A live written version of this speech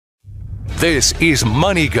This is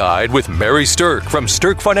Money Guide with Mary Sterk from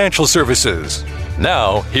Sterk Financial Services.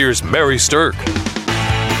 Now, here's Mary Sterk.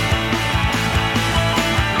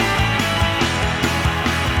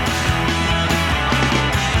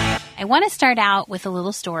 I want to start out with a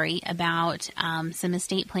little story about some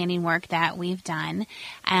estate planning work that we've done.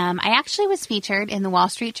 I actually was featured in the Wall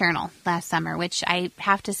Street Journal last summer, which I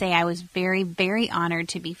have to say I was very, very honored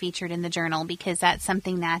to be featured in the Journal, because that's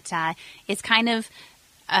something that is kind of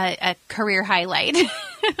a career highlight.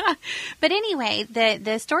 But anyway,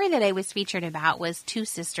 the story that I was featured about was two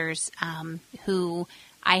sisters who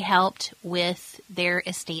I helped with their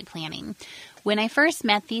estate planning. When I first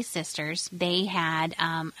met these sisters, they had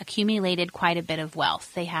accumulated quite a bit of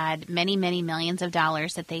wealth. They had many, many millions of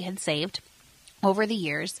dollars that they had saved over the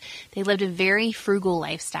years. They lived a very frugal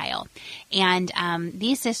lifestyle. And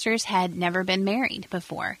these sisters had never been married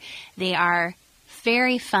before. They are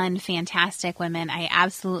very fun, fantastic women. I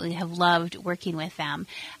absolutely have loved working with them.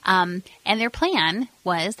 And their plan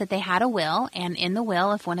was that they had a will, and in the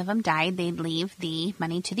will, if one of them died, they'd leave the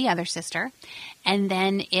money to the other sister. And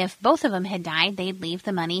then if both of them had died, they'd leave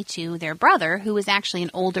the money to their brother, who was actually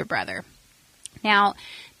an older brother. Now,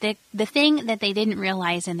 the thing that they didn't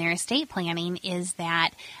realize in their estate planning is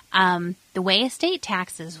that the way estate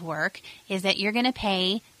taxes work is that you're going to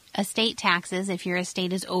pay estate taxes if your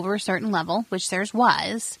estate is over a certain level, which theirs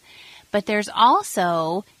was. But there's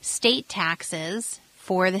also state taxes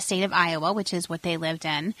for the state of Iowa, which is what they lived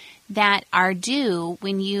in, that are due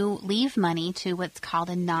when you leave money to what's called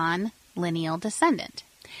a non-lineal descendant.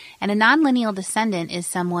 And a non-lineal descendant is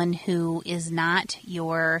someone who is not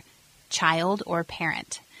your child or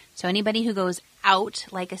parent. So anybody who goes out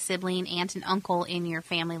like a sibling, aunt, and uncle in your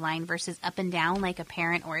family line versus up and down like a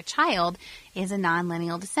parent or a child is a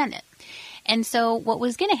non-lineal descendant. And so what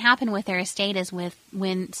was going to happen with their estate is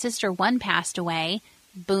when sister one passed away,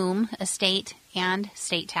 boom, estate and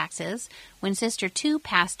state taxes. When sister two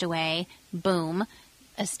passed away, boom,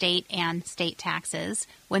 estate and state taxes.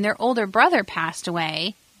 When their older brother passed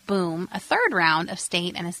away, boom, a third round of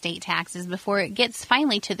state and estate taxes before it gets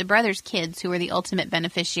finally to the brother's kids, who are the ultimate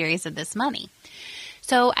beneficiaries of this money.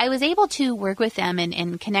 So I was able to work with them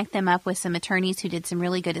and connect them up with some attorneys who did some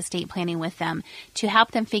really good estate planning with them to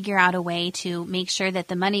help them figure out a way to make sure that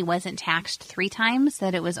the money wasn't taxed 3 times,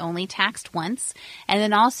 that it was only taxed once, and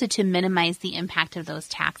then also to minimize the impact of those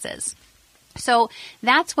taxes. So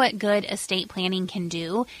that's what good estate planning can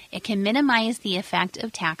do. It can minimize the effect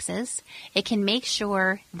of taxes. It can make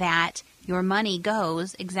sure that your money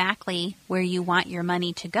goes exactly where you want your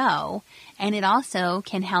money to go. And it also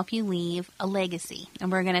can help you leave a legacy.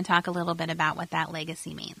 And we're going to talk a little bit about what that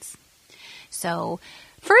legacy means. So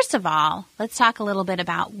first of all, let's talk a little bit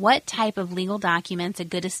about what type of legal documents a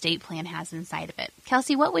good estate plan has inside of it.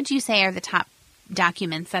 Kelsey, what would you say are the top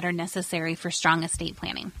documents that are necessary for strong estate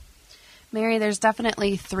planning? Mary, there's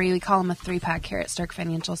definitely 3, we call them a 3-pack here at Sterk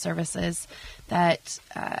Financial Services, that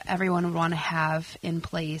everyone would want to have in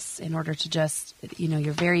place in order to just,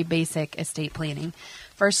 your very basic estate planning.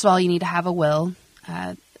 First of all, you need to have a will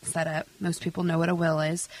set up. Most people know what a will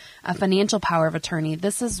is. A financial power of attorney.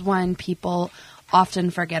 This is one people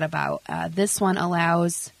often forget about. This one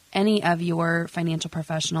allows any of your financial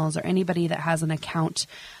professionals or anybody that has an account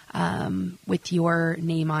with your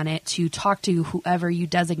name on it to talk to whoever you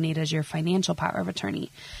designate as your financial power of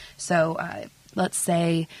attorney. So let's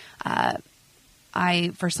say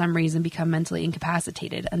I, for some reason, become mentally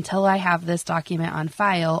incapacitated. Until I have this document on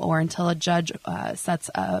file, or until a judge sets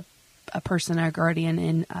a person or guardian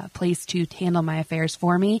in place to handle my affairs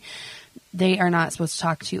for me, they are not supposed to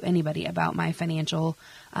talk to anybody about my financial,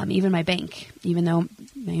 even my bank. Even though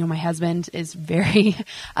my husband is very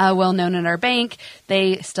well known at our bank,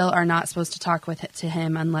 they still are not supposed to talk to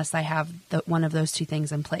him unless I have one of those 2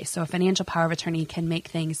 things in place. So a financial power of attorney can make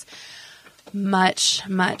things much,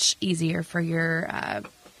 much easier for your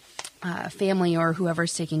family or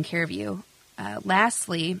whoever's taking care of you.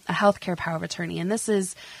 Lastly, a healthcare power of attorney. And this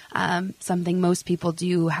is something most people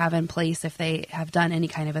do have in place if they have done any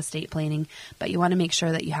kind of estate planning, but you want to make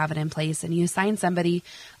sure that you have it in place and you assign somebody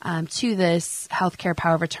to this healthcare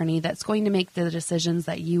power of attorney that's going to make the decisions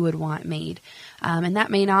that you would want made. And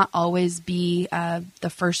that may not always be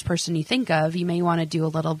the first person you think of. You may want to do a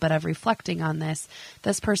little bit of reflecting on this.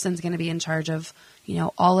 This person's going to be in charge of,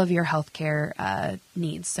 all of your healthcare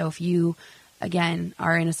needs. So if you again,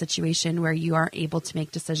 are in a situation where you aren't able to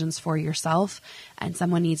make decisions for yourself and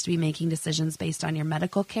someone needs to be making decisions based on your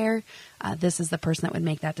medical care, this is the person that would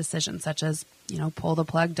make that decision, such as, pull the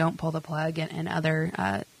plug, don't pull the plug, and other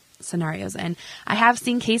scenarios. And I have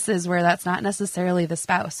seen cases where that's not necessarily the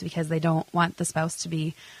spouse, because they don't want the spouse to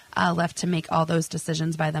be left to make all those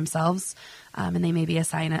decisions by themselves. And they maybe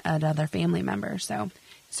assign another family member.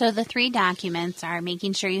 So the 3 documents are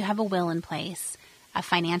making sure you have a will in place, a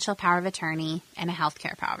financial power of attorney, and a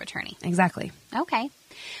healthcare power of attorney. Exactly. Okay.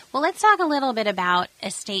 Well, let's talk a little bit about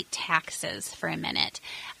estate taxes for a minute.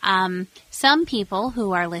 Some people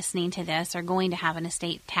who are listening to this are going to have an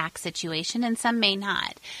estate tax situation, and some may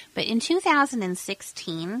not. But in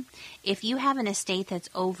 2016, if you have an estate that's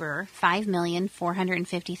over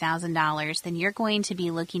 $5,450,000, then you're going to be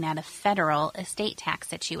looking at a federal estate tax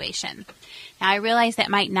situation. Now, I realize that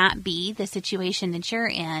might not be the situation that you're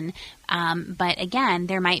in, but again,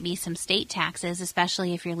 there might be some state taxes,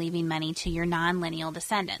 especially if you're leaving money to your non-lineal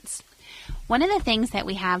descendants. One of the things that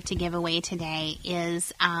we have to give away today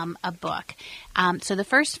is a book. So the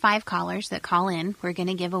first 5 callers that call in, we're going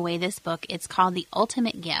to give away this book. It's called The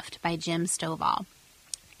Ultimate Gift by Jim Stovall.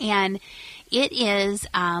 And it is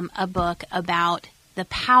a book about the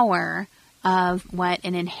power of what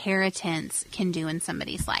an inheritance can do in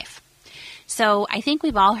somebody's life. So I think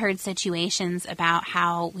we've all heard situations about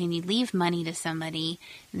how when you leave money to somebody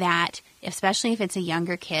that, especially if it's a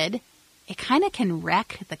younger kid, it kind of can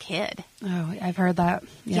wreck the kid. Oh, I've heard that.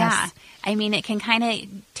 Yes. Yeah. I mean, it can kind of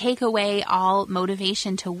take away all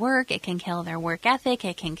motivation to work. It can kill their work ethic.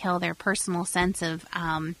 It can kill their personal sense of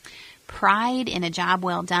pride in a job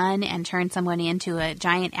well done and turn someone into a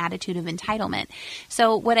giant attitude of entitlement.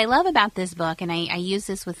 So what I love about this book, and I use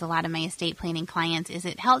this with a lot of my estate planning clients, is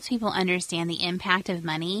it helps people understand the impact of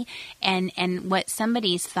money and what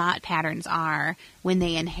somebody's thought patterns are when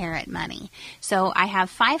they inherit money. So I have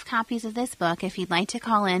 5 copies of this book. If you'd like to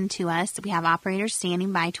call in to us, we have operators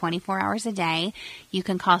standing by 24 hours a day. You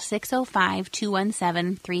can call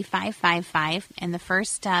 605-217-3555. And the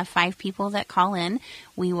first 5 people that call in,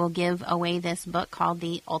 we will give away this book called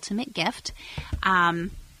The Ultimate Gift.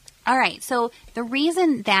 All right, so the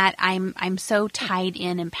reason that I'm so tied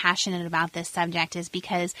in and passionate about this subject is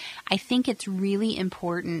because I think it's really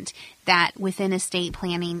important that within estate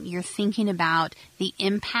planning, you're thinking about the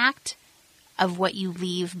impact of what you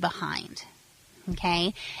leave behind,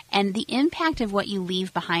 okay? And the impact of what you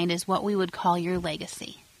leave behind is what we would call your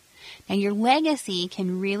legacy. Now, your legacy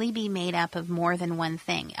can really be made up of more than one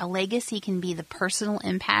thing. A legacy can be the personal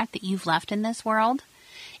impact that you've left in this world.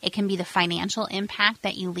 It can be the financial impact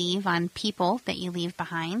that you leave on people that you leave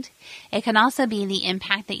behind. It can also be the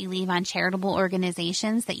impact that you leave on charitable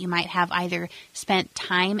organizations that you might have either spent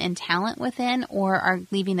time and talent within or are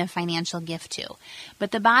leaving a financial gift to. But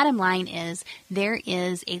the bottom line is there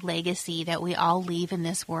is a legacy that we all leave in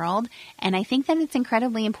this world, and I think that it's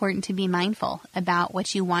incredibly important to be mindful about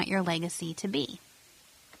what you want your legacy to be.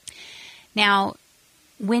 Now,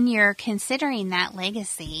 when you're considering that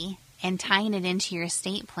legacy and tying it into your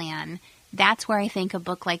estate plan, that's where I think a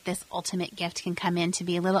book like this Ultimate Gift can come in to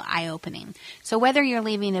be a little eye-opening. So whether you're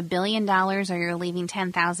leaving $1 billion or you're leaving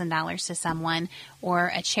 $10,000 to someone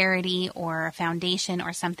or a charity or a foundation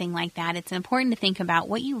or something like that, it's important to think about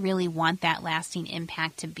what you really want that lasting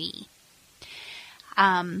impact to be.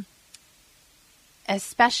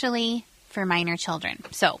 Especially for minor children.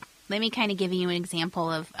 So let me kind of give you an example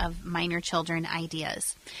of minor children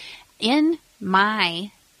ideas. In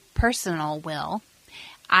my personal will,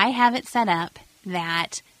 I have it set up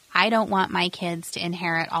that I don't want my kids to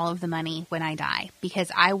inherit all of the money when I die,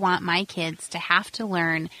 because I want my kids to have to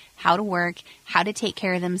learn how to work, how to take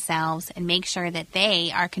care of themselves, and make sure that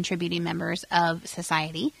they are contributing members of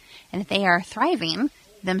society and that they are thriving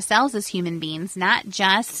themselves as human beings, not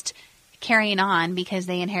just carrying on because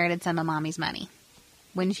they inherited some of mommy's money.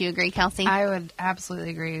 Wouldn't you agree, Kelsey? I would absolutely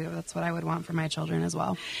agree. That's what I would want for my children as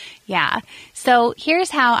well. Yeah. So here's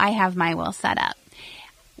how I have my will set up.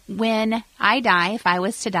 When I die, if I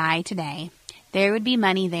was to die today, there would be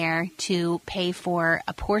money there to pay for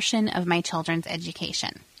a portion of my children's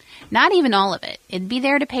education. Not even all of it. It'd be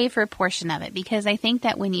there to pay for a portion of it, because I think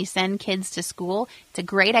that when you send kids to school, it's a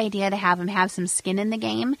great idea to have them have some skin in the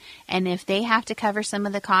game. And if they have to cover some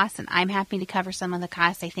of the costs and I'm happy to cover some of the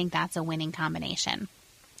costs, I think that's a winning combination.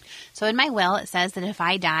 So in my will, it says that if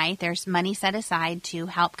I die, there's money set aside to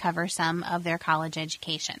help cover some of their college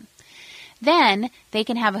education. Then they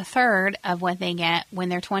can have a third of what they get when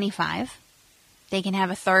they're 25. They can have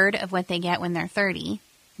a third of what they get when they're 30.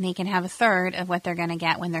 And they can have a third of what they're going to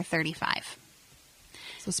get when they're 35.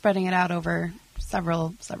 So spreading it out over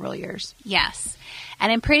several years. Yes.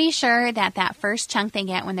 And I'm pretty sure that first chunk they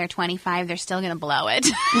get when they're 25, they're still going to blow it.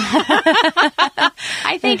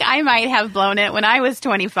 I think I might have blown it when I was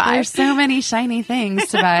 25. There's so many shiny things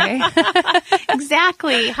to buy.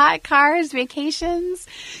 Exactly. Hot cars, vacations.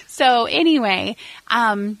 So anyway,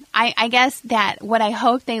 I guess that what I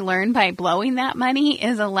hope they learn by blowing that money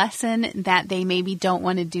is a lesson that they maybe don't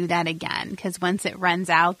want to do that again. Because once it runs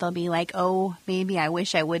out, they'll be like, oh, maybe I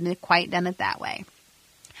wish I wouldn't have quite done it that way.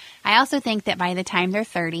 I also think that by the time they're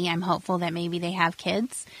 30, I'm hopeful that maybe they have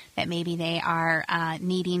kids, that maybe they are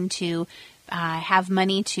needing to have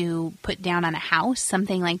money to put down on a house,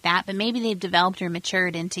 something like that. But maybe they've developed or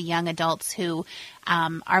matured into young adults who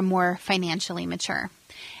are more financially mature.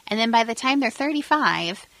 And then by the time they're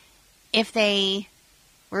 35, if they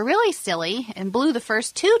were really silly and blew the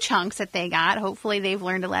first 2 chunks that they got, hopefully they've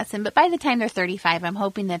learned a lesson. But by the time they're 35, I'm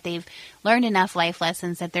hoping that they've learned enough life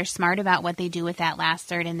lessons, that they're smart about what they do with that last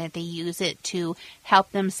third, and that they use it to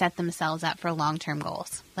help them set themselves up for long-term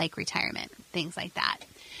goals, like retirement, things like that.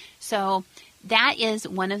 So that is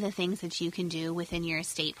one of the things that you can do within your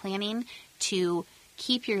estate planning to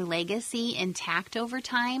keep your legacy intact over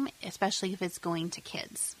time, especially if it's going to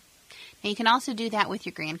kids. Now, you can also do that with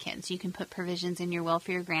your grandkids. You can put provisions in your will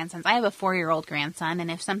for your grandsons. I have a 4-year-old grandson,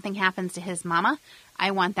 and if something happens to his mama,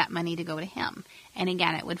 I want that money to go to him. And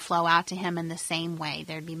again, it would flow out to him in the same way.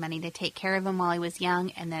 There'd be money to take care of him while he was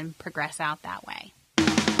young and then progress out that way.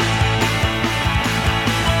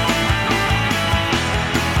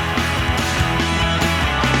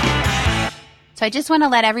 So I just want to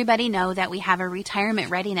let everybody know that we have a retirement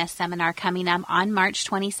readiness seminar coming up on March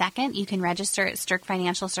 22nd. You can register at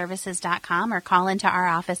sterkfinancialservices.com or call into our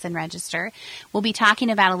office and register. We'll be talking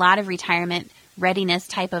about a lot of retirement readiness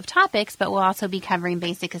type of topics, but we'll also be covering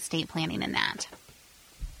basic estate planning in that.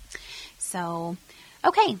 So,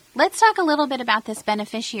 okay, let's talk a little bit about this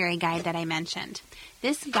beneficiary guide that I mentioned.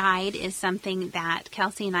 This guide is something that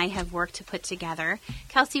Kelsey and I have worked to put together.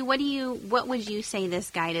 Kelsey, what would you say this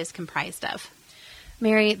guide is comprised of?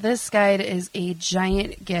 Mary, this guide is a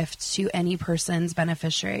giant gift to any person's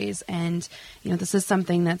beneficiaries. And, this is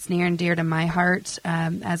something that's near and dear to my heart,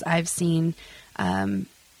 as I've seen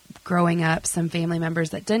growing up some family members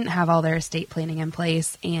that didn't have all their estate planning in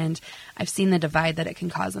place. And I've seen the divide that it can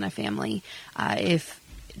cause in a family if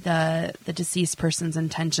the deceased person's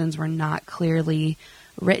intentions were not clearly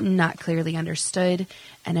written, not clearly understood,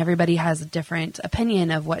 and everybody has a different opinion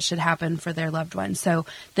of what should happen for their loved one. So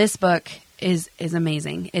this book is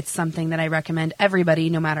amazing. It's something that I recommend everybody,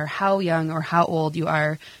 no matter how young or how old you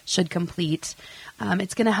are, should complete.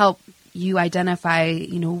 It's going to help you identify,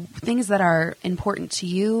 things that are important to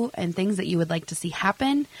you and things that you would like to see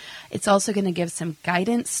happen. It's also going to give some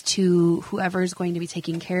guidance to whoever is going to be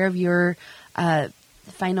taking care of your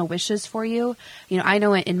final wishes for you. I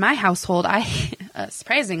know in my household, I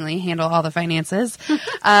surprisingly handle all the finances.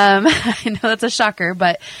 I know that's a shocker,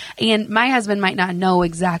 and my husband might not know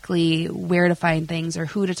exactly where to find things or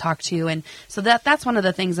who to talk to. And so that's one of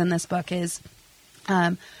the things in this book is,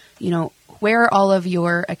 where are all of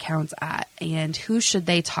your accounts at and who should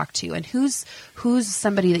they talk to, and who's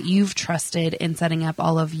somebody that you've trusted in setting up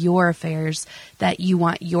all of your affairs that you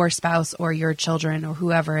want your spouse or your children or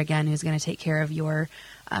whoever, again, who's going to take care of your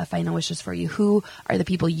final wishes for you. Who are the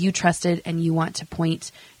people you trusted and you want to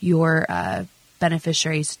point your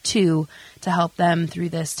beneficiaries to help them through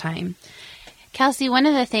this time? Kelsey, one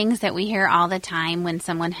of the things that we hear all the time when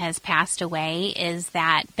someone has passed away is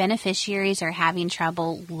that beneficiaries are having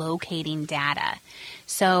trouble locating data.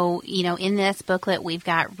 So, in this booklet, we've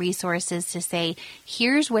got resources to say,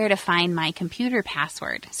 here's where to find my computer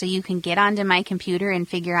password. So you can get onto my computer and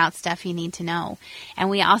figure out stuff you need to know. And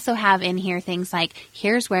we also have in here things like,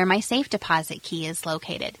 here's where my safe deposit key is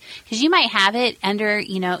located. Because you might have it under,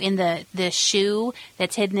 in the shoe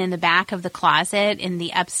that's hidden in the back of the closet in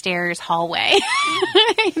the upstairs hallway.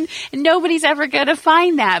 Nobody's ever going to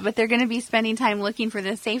find that, but they're going to be spending time looking for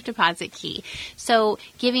the safe deposit key. So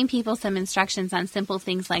giving people some instructions on simple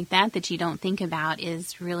things like that you don't think about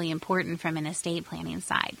is really important from an estate planning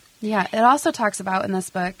side. Yeah, it also talks about in this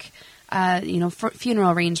book, funeral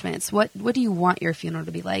arrangements. What do you want your funeral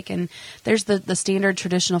to be like? And there's the standard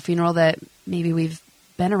traditional funeral that maybe we've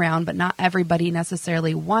been around, but not everybody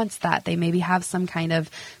necessarily wants that. They maybe have some kind of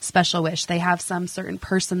special wish. They have some certain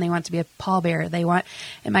person they want to be a pallbearer. They want,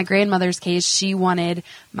 in my grandmother's case, she wanted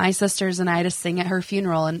my sisters and I to sing at her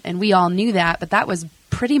funeral, and we all knew that, but that was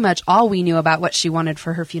pretty much all we knew about what she wanted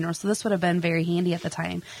for her funeral. So this would have been very handy at the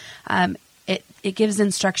time. It gives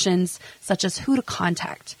instructions such as who to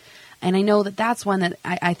contact. And I know that that's one that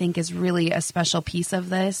I think is really a special piece of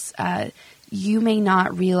this. You may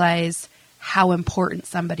not realize how important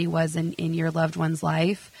somebody was in your loved one's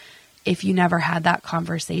life if you never had that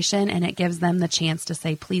conversation, and it gives them the chance to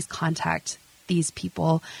say, please contact these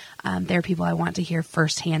people, they're people I want to hear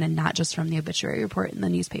firsthand and not just from the obituary report in the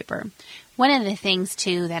newspaper. One of the things,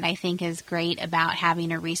 too, that I think is great about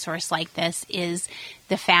having a resource like this is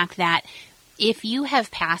the fact that if you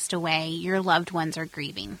have passed away, your loved ones are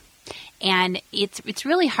grieving. And it's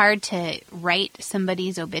really hard to write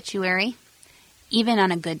somebody's obituary, even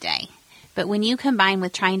on a good day. But when you combine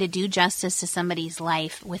with trying to do justice to somebody's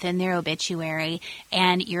life within their obituary,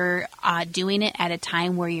 and you're doing it at a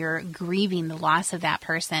time where you're grieving the loss of that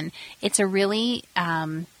person, it's a really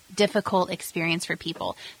difficult experience for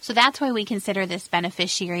people. So that's why we consider this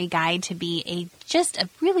beneficiary guide to be just a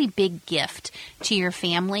really big gift to your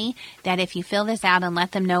family, that if you fill this out and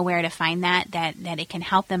let them know where to find that it can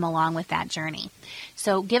help them along with that journey.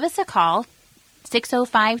 So give us a call,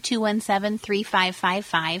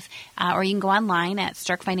 605-217-3555, or you can go online at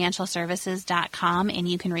sterkfinancialservices.com and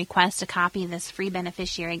you can request a copy of this free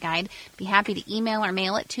beneficiary guide. Be happy to email or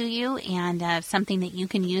mail it to you, and something that you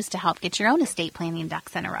can use to help get your own estate planning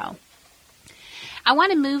ducks in a row. I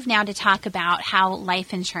want to move now to talk about how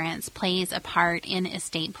life insurance plays a part in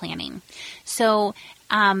estate planning. So,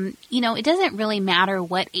 it doesn't really matter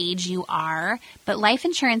what age you are, but life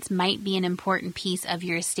insurance might be an important piece of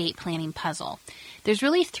your estate planning puzzle. There's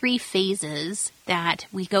really 3 phases that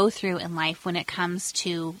we go through in life when it comes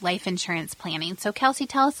to life insurance planning. So, Kelsey,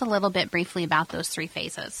 tell us a little bit briefly about those 3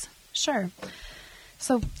 phases. Sure.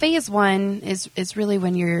 So phase 1 is really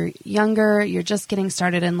when you're younger, you're just getting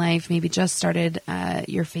started in life, maybe just started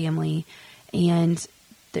your family, and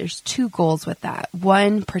there's 2 goals with that.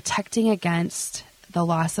 One, protecting against the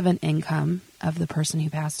loss of an income of the person who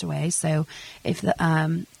passed away. So if the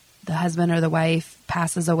husband or the wife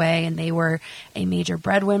passes away and they were a major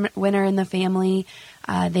breadwinner in the family,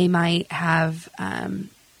 they might have,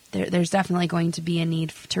 there's definitely going to be a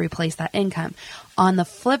need to replace that income. On the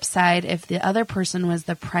flip side, if the other person was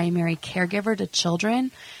the primary caregiver to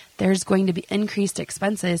children, there's going to be increased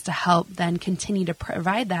expenses to help then continue to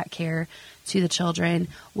provide that care to the children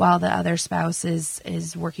while the other spouse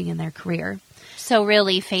is working in their career. So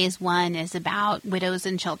really, phase 1 is about widows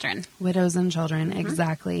and children. Widows and children,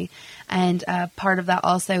 exactly. And part of that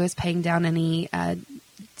also is paying down any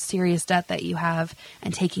serious debt that you have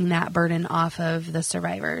and taking that burden off of the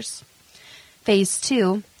survivors. Phase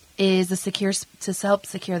 2 is to help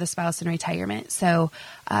secure the spouse in retirement. So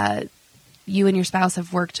you and your spouse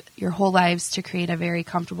have worked your whole lives to create a very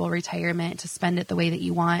comfortable retirement, to spend it the way that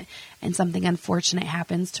you want, and something unfortunate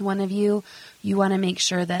happens to one of you, you want to make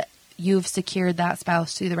sure that you've secured that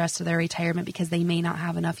spouse through the rest of their retirement, because they may not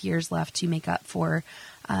have enough years left to make up for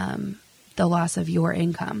the loss of your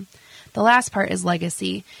income. The last part is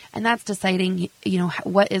legacy, and that's deciding,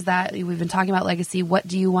 what is that? We've been talking about legacy. What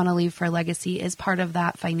do you want to leave for legacy is part of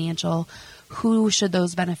that financial. Who should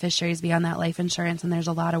those beneficiaries be on that life insurance? And there's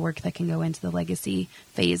a lot of work that can go into the legacy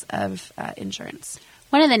phase of insurance.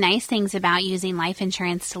 One of the nice things about using life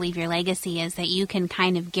insurance to leave your legacy is that you can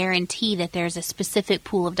kind of guarantee that there's a specific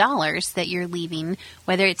pool of dollars that you're leaving,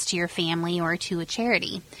 whether it's to your family or to a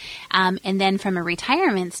charity. And then from a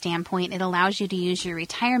retirement standpoint, it allows you to use your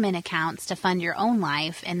retirement accounts to fund your own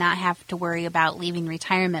life and not have to worry about leaving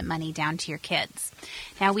retirement money down to your kids.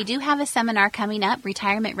 Now, we do have a seminar coming up,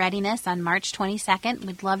 Retirement Readiness, on March 22nd.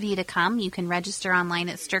 We'd love you to come. You can register online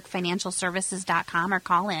at sterkfinancialservices.com or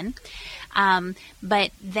call in.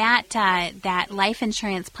 But that life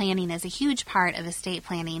insurance planning is a huge part of estate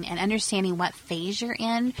planning, and understanding what phase you're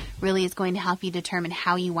in really is going to help you determine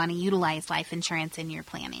how you want to utilize life insurance in your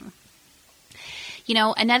planning.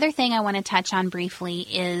 Another thing I want to touch on briefly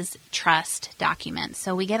is trust documents.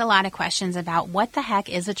 So we get a lot of questions about what the heck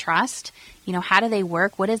is a trust? How do they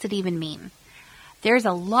work? What does it even mean? There's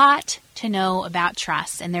a lot to know about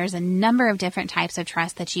trusts, and there's a number of different types of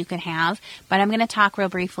trusts that you can have, but I'm going to talk real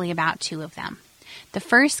briefly about 2 of them. The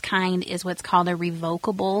first kind is what's called a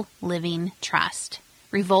revocable living trust.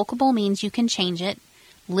 Revocable means you can change it.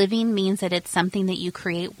 Living means that it's something that you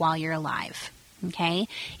create while you're alive. Okay?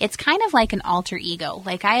 It's kind of like an alter ego.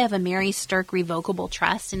 Like, I have a Mary Sterk revocable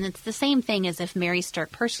trust, and it's the same thing as if Mary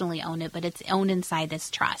Sterk personally owned it, but it's owned inside this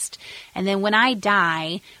trust. And then when I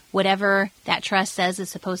die, whatever that trust says is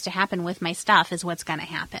supposed to happen with my stuff is what's going to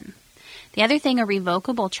happen. The other thing a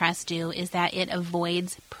revocable trust do is that it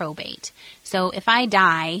avoids probate. So if I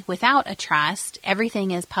die without a trust,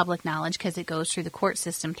 everything is public knowledge because it goes through the court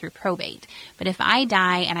system through probate. But if I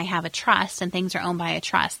die and I have a trust and things are owned by a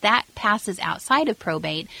trust, that passes outside of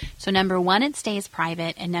probate. So number 1, it stays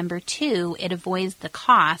private, and number 2, it avoids the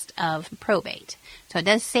cost of probate. So it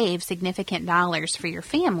does save significant dollars for your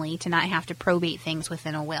family to not have to probate things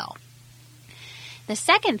within a will. The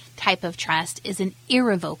second type of trust is an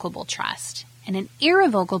irrevocable trust. And an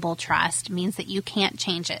irrevocable trust means that you can't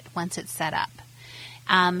change it once it's set up.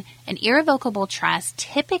 An irrevocable trust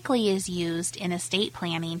typically is used in estate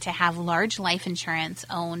planning to have large life insurance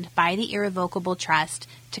owned by the irrevocable trust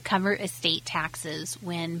to cover estate taxes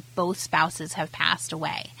when both spouses have passed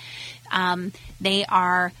away. They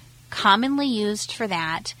are commonly used for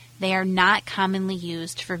that. They are not commonly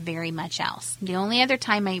used for very much else. The only other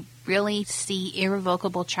time I really see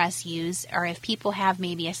irrevocable trusts used are if people have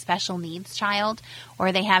maybe a special needs child,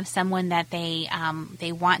 or they have someone that they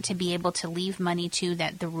want to be able to leave money to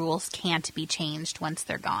that the rules can't be changed once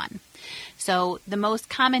they're gone. So the most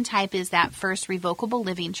common type is that first revocable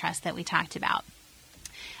living trust that we talked about.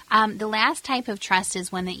 The last type of trust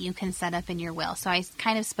is one that you can set up in your will. So I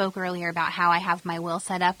kind of spoke earlier about how I have my will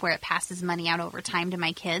set up where it passes money out over time to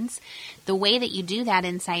my kids. The way that you do that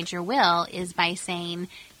inside your will is by saying,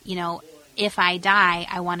 if I die,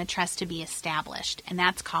 I want a trust to be established. And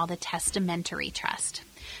that's called a testamentary trust.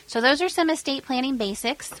 So those are some estate planning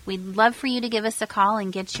basics. We'd love for you to give us a call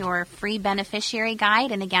and get your free beneficiary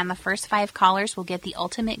guide. And again, the first 5 callers will get the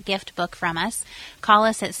ultimate gift book from us. Call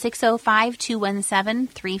us at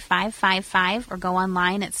 605-217-3555 or go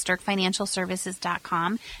online at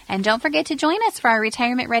sterkfinancialservices.com. And don't forget to join us for our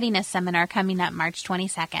Retirement Readiness Seminar coming up March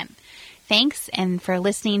 22nd. Thanks, and for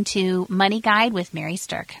listening to Money Guide with Mary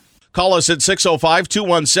Sterk. Call us at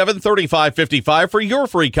 605-217-3555 for your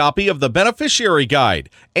free copy of the Beneficiary Guide.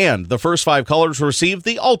 And the first 5 callers receive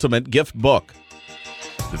the ultimate gift book.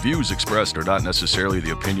 The views expressed are not necessarily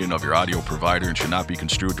the opinion of your audio provider and should not be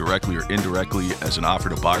construed directly or indirectly as an offer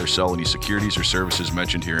to buy or sell any securities or services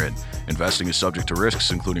mentioned herein. Investing is subject to risks,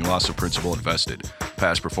 including loss of principal invested.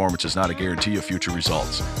 Past performance is not a guarantee of future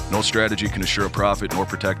results. No strategy can assure a profit nor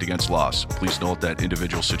protect against loss. Please note that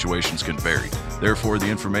individual situations can vary. Therefore, the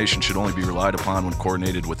information should only be relied upon when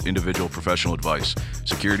coordinated with individual professional advice.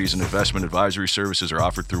 Securities and investment advisory services are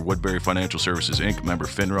offered through Woodbury Financial Services, Inc., member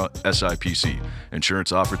FINRA, SIPC.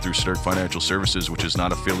 Insurance offered through Sterk Financial Services, which is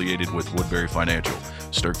not affiliated with Woodbury Financial.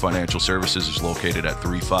 Sterk Financial Services is located at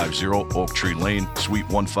 350 Oak Tree Lane, Suite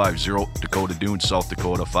 150, Dakota Dunes, South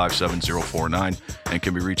Dakota 57049, and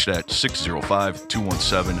can be reached at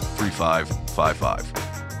 605-217-3555.